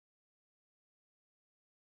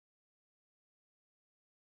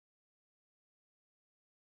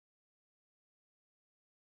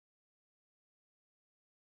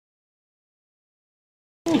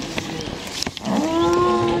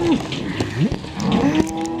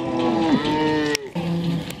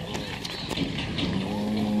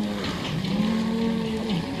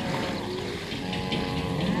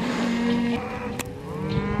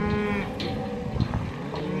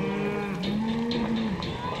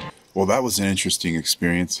Well, that was an interesting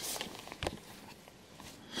experience.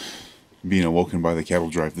 Being awoken by the cattle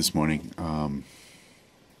drive this morning.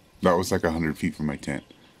 That was like 100 feet from my tent.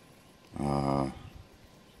 I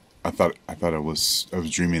thought I was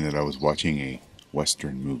dreaming that I was watching a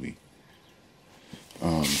Western movie.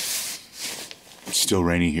 It's still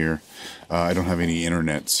rainy here. I don't have any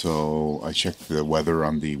internet, so I checked the weather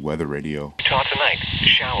on the weather radio. Tonight,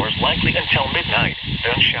 showers likely until midnight,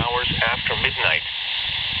 then showers after midnight.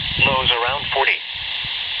 Lows around 40.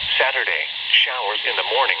 Saturday, showers in the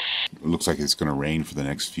morning. It looks like it's going to rain for the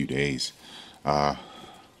next few days.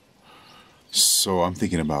 So I'm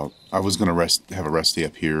thinking about, I was going to have a rest day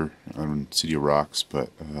up here on City of Rocks,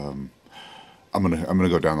 but I'm gonna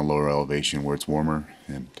go down the lower elevation where it's warmer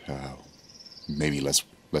and maybe less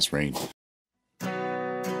rain.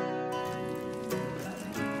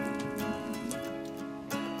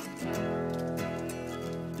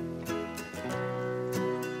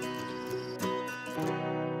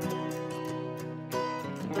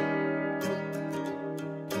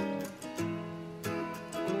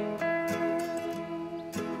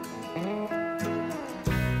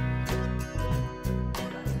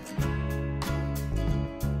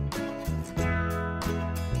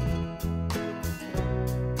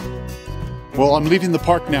 Well, I'm leaving the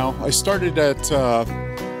park now. I started at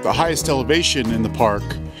the highest elevation in the park,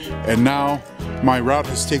 and now my route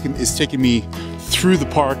is taking me through the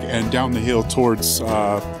park and down the hill towards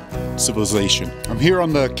civilization. I'm here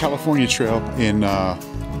on the California Trail in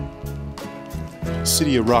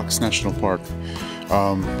City of Rocks National Park,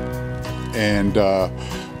 and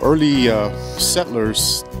early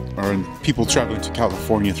settlers or people traveling to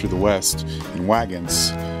California through the West in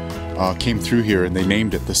wagons came through here, and they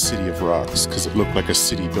named it the City of Rocks because it looked like a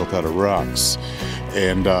city built out of rocks.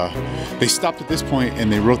 And they stopped at this point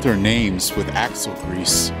and they wrote their names with axle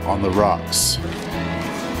grease on the rocks.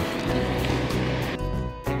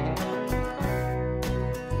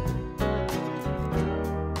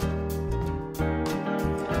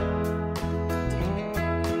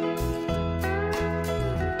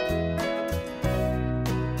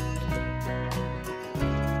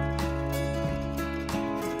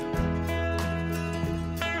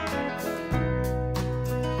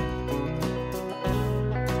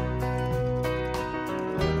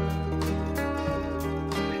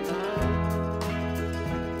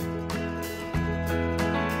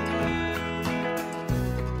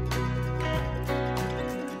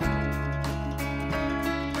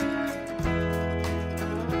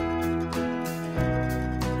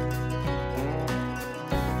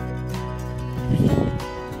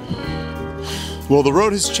 Well, the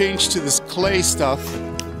road has changed to this clay stuff,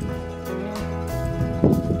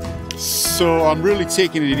 so I'm really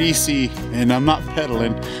taking it easy and I'm not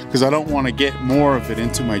pedaling because I don't want to get more of it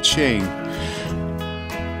into my chain,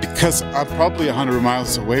 because I'm probably 100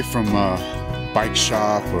 miles away from a bike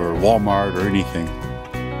shop or Walmart or anything.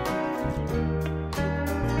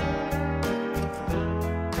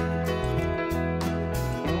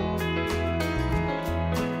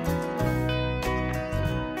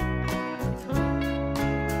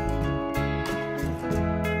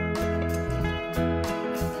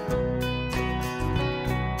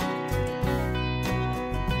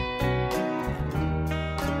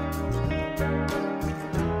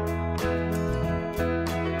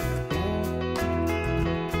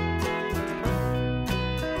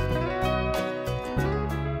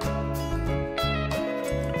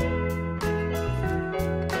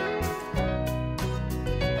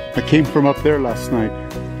 I came from up there last night.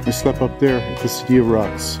 I slept up there at the City of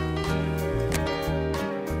Rocks.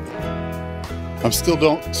 I'm still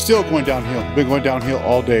going downhill. I've been going downhill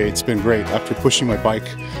all day. It's been great after pushing my bike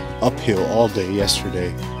uphill all day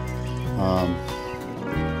yesterday.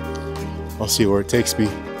 I'll see where it takes me.